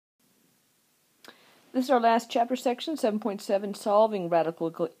This is our last chapter section, 7.7, solving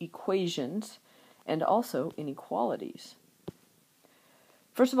radical equations and also inequalities.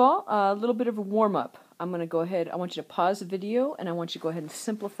 First of all, a little bit of a warm-up. I'm going to go ahead, I want you to pause the video and I want you to go ahead and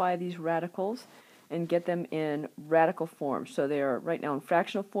simplify these radicals and get them in radical form. So they are right now in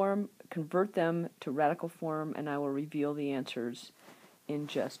fractional form, convert them to radical form, and I will reveal the answers in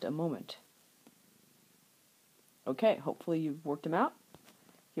just a moment. Okay, hopefully you've worked them out.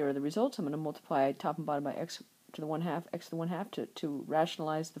 Here are the results. I'm going to multiply top and bottom by x to the 1/2, x to the 1/2 to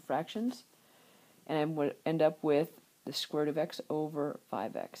rationalize the fractions. And I'm going to end up with the square root of x over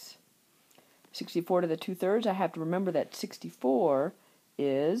 5x. 64 to the 2/3. I have to remember that 64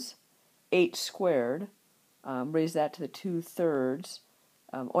 is 8 squared. Raise that to the 2/3.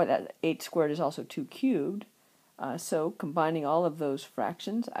 Or that 8 squared is also 2 cubed. So combining all of those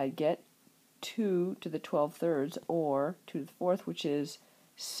fractions, I get 2 to the 12/3, or 2 to the 4th, which is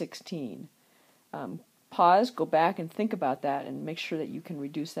 16. Pause, go back and think about that and make sure that you can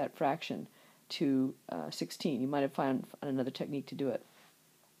reduce that fraction to 16. You might have found another technique to do it.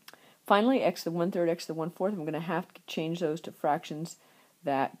 Finally, x to the 1/3, x to the 1/4, I'm going to have to change those to fractions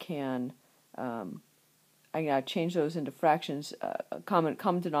that can, I'm going to change those into fractions, common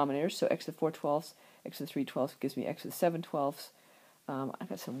denominators, so x to the 4/12, x to the 3/12 gives me x to the 7/12. I've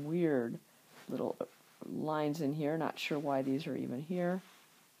got some weird little lines in here, not sure why these are even here.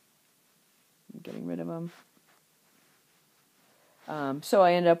 I'm getting rid of them. So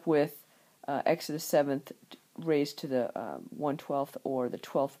I end up with x to the 7th raised to the 1/12, or the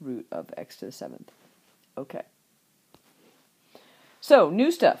 12th root of x to the 7th. Okay. So,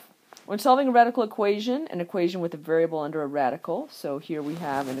 new stuff. When solving a radical equation, an equation with a variable under a radical, so here we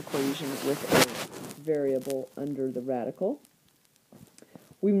have an equation with a variable under the radical,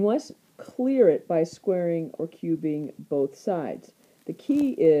 we must clear it by squaring or cubing both sides. The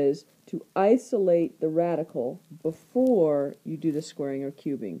key is to isolate the radical before you do the squaring or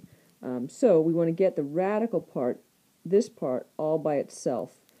cubing. So we want to get the radical part, this part, all by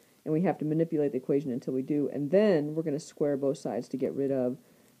itself. And we have to manipulate the equation until we do. And then we're going to square both sides to get rid of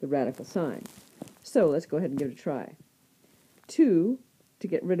the radical sign. So let's go ahead and give it a try. 2, to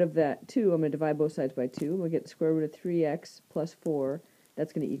get rid of that 2, I'm going to divide both sides by 2. We'll get the square root of 3x plus 4.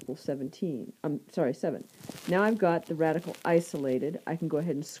 That's going to equal 7. Now I've got the radical isolated. I can go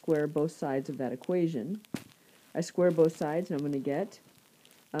ahead and square both sides of that equation. I square both sides, and I'm going to get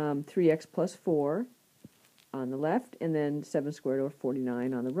 3x plus 4 on the left, and then 7 squared over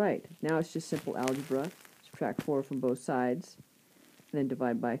 49 on the right. Now it's just simple algebra. Subtract 4 from both sides, and then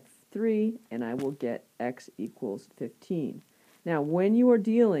divide by 3, and I will get x equals 15. Now, when you are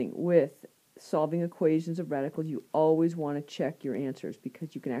dealing with solving equations of radicals, you always want to check your answers,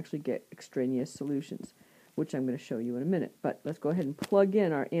 because you can actually get extraneous solutions, which I'm going to show you in a minute. But let's go ahead and plug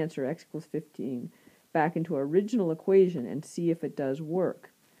in our answer, x equals 15, back into our original equation and see if it does work.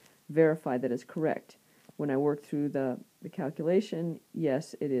 Verify that it's correct. When I work through the calculation,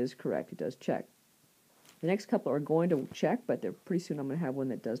 yes, it is correct. It does check. The next couple are going to check, but pretty soon I'm going to have one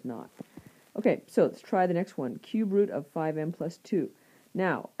that does not. Okay, so let's try the next one. Cube root of 5m plus 2.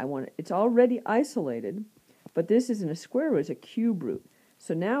 Now, it's already isolated, but this isn't a square root, it's a cube root.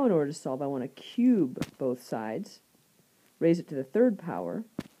 So now in order to solve, I want to cube both sides, raise it to the 3rd power,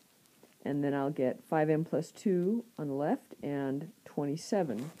 and then I'll get 5m plus 2 on the left and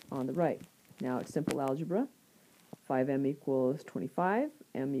 27 on the right. Now it's simple algebra. 5m equals 25,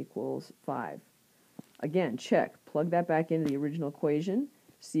 m equals 5. Again, check. Plug that back into the original equation,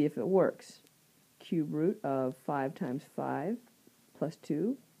 see if it works. Cube root of 5 times 5 plus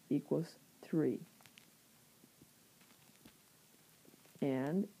 2 equals 3.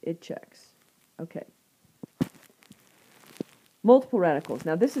 And it checks. Okay. Multiple radicals.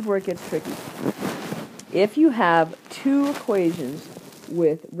 Now this is where it gets tricky. If you have two equations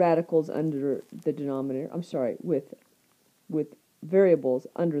with radicals under the denominator, with variables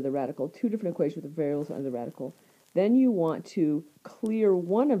under the radical, two different equations with variables under the radical, then you want to clear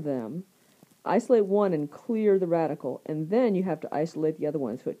one of them, isolate one and clear the radical, and then you have to isolate the other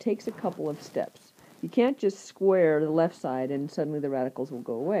one. So it takes a couple of steps. You can't just square the left side and suddenly the radicals will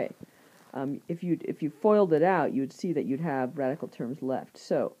go away. If you FOILed it out, you'd see that you'd have radical terms left.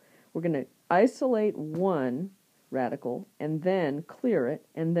 So we're going to isolate one radical and then clear it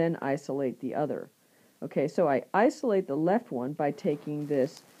and then isolate the other. Okay, so I isolate the left one by taking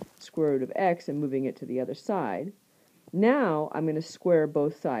this square root of x and moving it to the other side. Now I'm going to square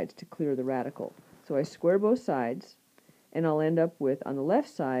both sides to clear the radical. So I square both sides, and I'll end up with, on the left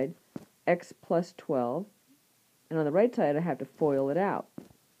side, x plus 12, and on the right side I have to FOIL it out.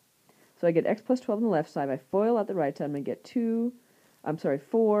 So I get x plus 12 on the left side. If I FOIL out the right side, I'm going to get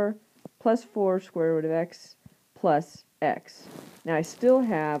 4 plus 4 square root of x plus x. Now I still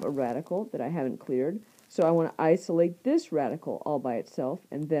have a radical that I haven't cleared, so I want to isolate this radical all by itself,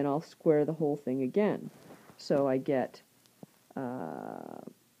 and then I'll square the whole thing again. So I get,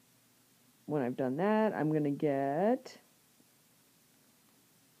 when I've done that, I'm going to get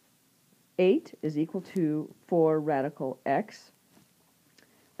 8 is equal to 4 radical x.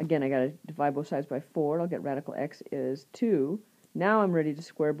 Again, I got to divide both sides by 4. I'll get radical x is 2. Now I'm ready to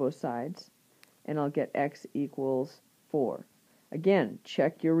square both sides, and I'll get x equals 4. Again,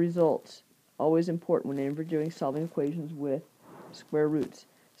 check your results. Always important whenever you're doing solving equations with square roots.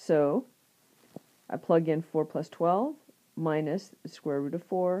 So I plug in 4 plus 12 minus the square root of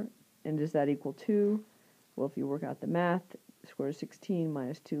 4, and does that equal 2? Well, if you work out the math, square root of 16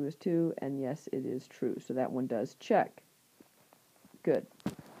 minus 2 is 2, and yes, it is true. So that one does check. Good.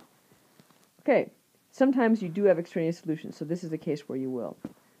 Okay, sometimes you do have extraneous solutions, so this is a case where you will.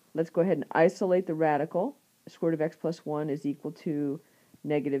 Let's go ahead and isolate the radical. Square root of x plus 1 is equal to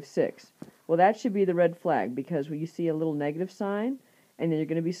negative 6. Well, that should be the red flag, because when you see a little negative sign, and then you're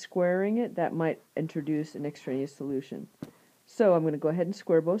going to be squaring it, that might introduce an extraneous solution. So I'm going to go ahead and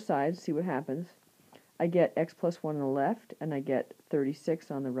square both sides, see what happens. I get x plus 1 on the left, and I get 36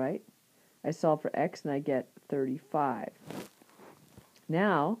 on the right. I solve for x, and I get 35.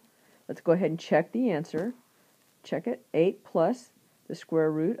 Now, let's go ahead and check the answer. Check it. 8 plus the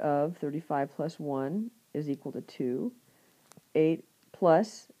square root of 35 plus 1 is equal to 2. 8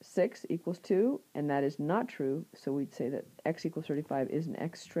 plus 6 equals 2, and that is not true, so we'd say that x equals 35 is an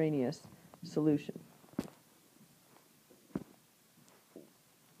extraneous solution.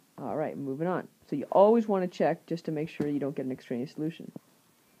 All right, moving on. So you always want to check just to make sure you don't get an extraneous solution.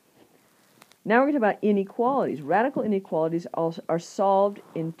 Now we're going to talk about inequalities. Radical inequalities are solved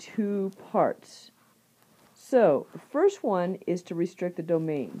in two parts. So the first one is to restrict the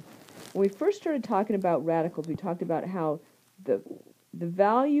domain. When we first started talking about radicals, we talked about how the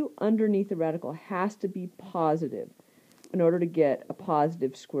value underneath the radical has to be positive in order to get a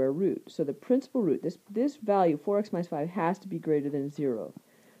positive square root. So the principal root, this value, 4x minus 5, has to be greater than 0.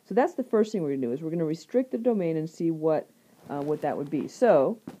 So that's the first thing we're going to do, is we're going to restrict the domain and see what that would be.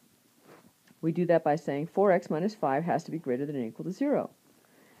 So we do that by saying 4x minus 5 has to be greater than or equal to 0.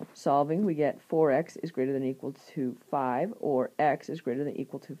 Solving, we get 4x is greater than or equal to 5, or x is greater than or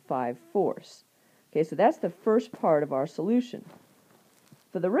equal to 5/4. Okay, so that's the first part of our solution.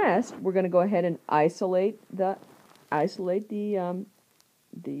 For the rest, we're going to go ahead and isolate the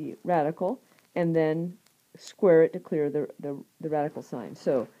radical, and then square it to clear the radical sign.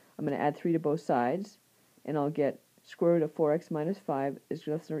 So I'm going to add 3 to both sides, and I'll get square root of 4x minus 5 is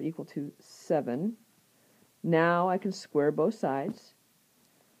less than or equal to 7. Now I can square both sides.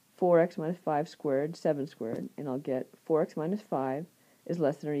 4x minus 5 squared, 7 squared, and I'll get 4x minus 5 is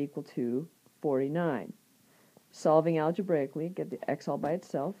less than or equal to 49. Solving algebraically, get the x all by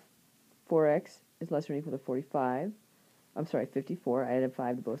itself. 4x is less than or equal to 54. I added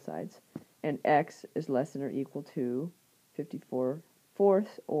 5 to both sides. And x is less than or equal to 54/4,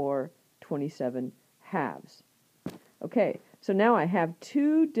 or 27 halves. Okay, so now I have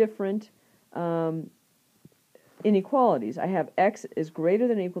two different inequalities. I have x is greater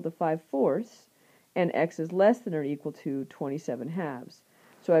than or equal to 5/4, and x is less than or equal to 27 halves.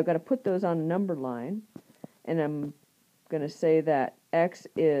 So I've got to put those on a number line, and I'm going to say that x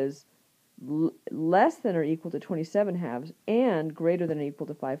is less than or equal to 27 halves and greater than or equal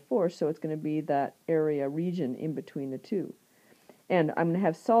to 5/4, so it's going to be that area region in between the two. And I'm going to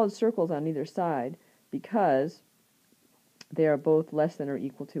have solid circles on either side because they are both less than or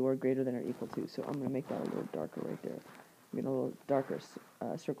equal to or greater than or equal to. So I'm going to make that a little darker right there. Get a little darker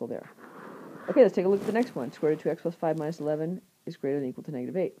circle there. Okay, let's take a look at the next one. Square root of 2x plus 5 minus 11 is greater than or equal to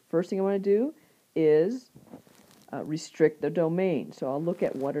negative 8. First thing I want to do is restrict the domain. So I'll look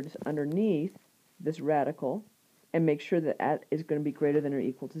at what is underneath this radical and make sure that that is going to be greater than or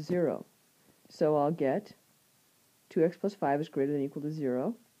equal to 0. So I'll get 2x plus 5 is greater than or equal to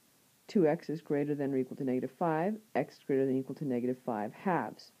 0. 2x is greater than or equal to negative 5. X is greater than or equal to negative 5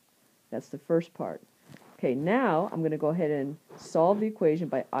 halves. That's the first part. Okay, now I'm going to go ahead and solve the equation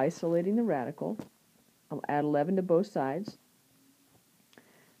by isolating the radical. I'll add 11 to both sides,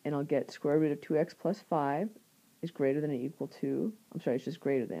 and I'll get square root of 2x plus 5 is greater than or equal to, it's just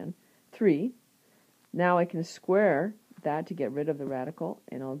greater than 3. Now I can square that to get rid of the radical,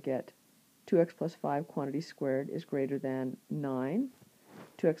 and I'll get 2x plus 5 quantity squared is greater than 9.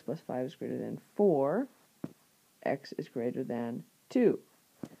 2x plus 5 is greater than 4. X is greater than 2.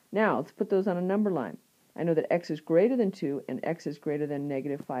 Now, let's put those on a number line. I know that x is greater than 2, and x is greater than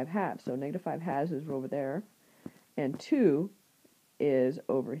negative 5 halves. So negative 5 halves is over there, and 2 is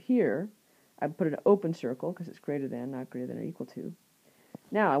over here. I put an open circle because it's greater than, not greater than or equal to.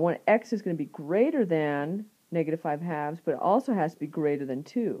 Now I want x is going to be greater than negative 5 halves, but it also has to be greater than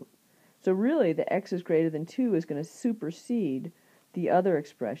 2. So really the x is greater than 2 is going to supersede the other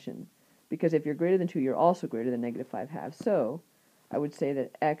expression, because if you're greater than 2, you're also greater than negative 5 halves. So I would say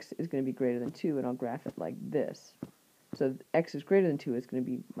that x is going to be greater than 2, and I'll graph it like this. So x is greater than 2 is going to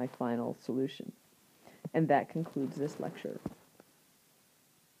be my final solution. And that concludes this lecture.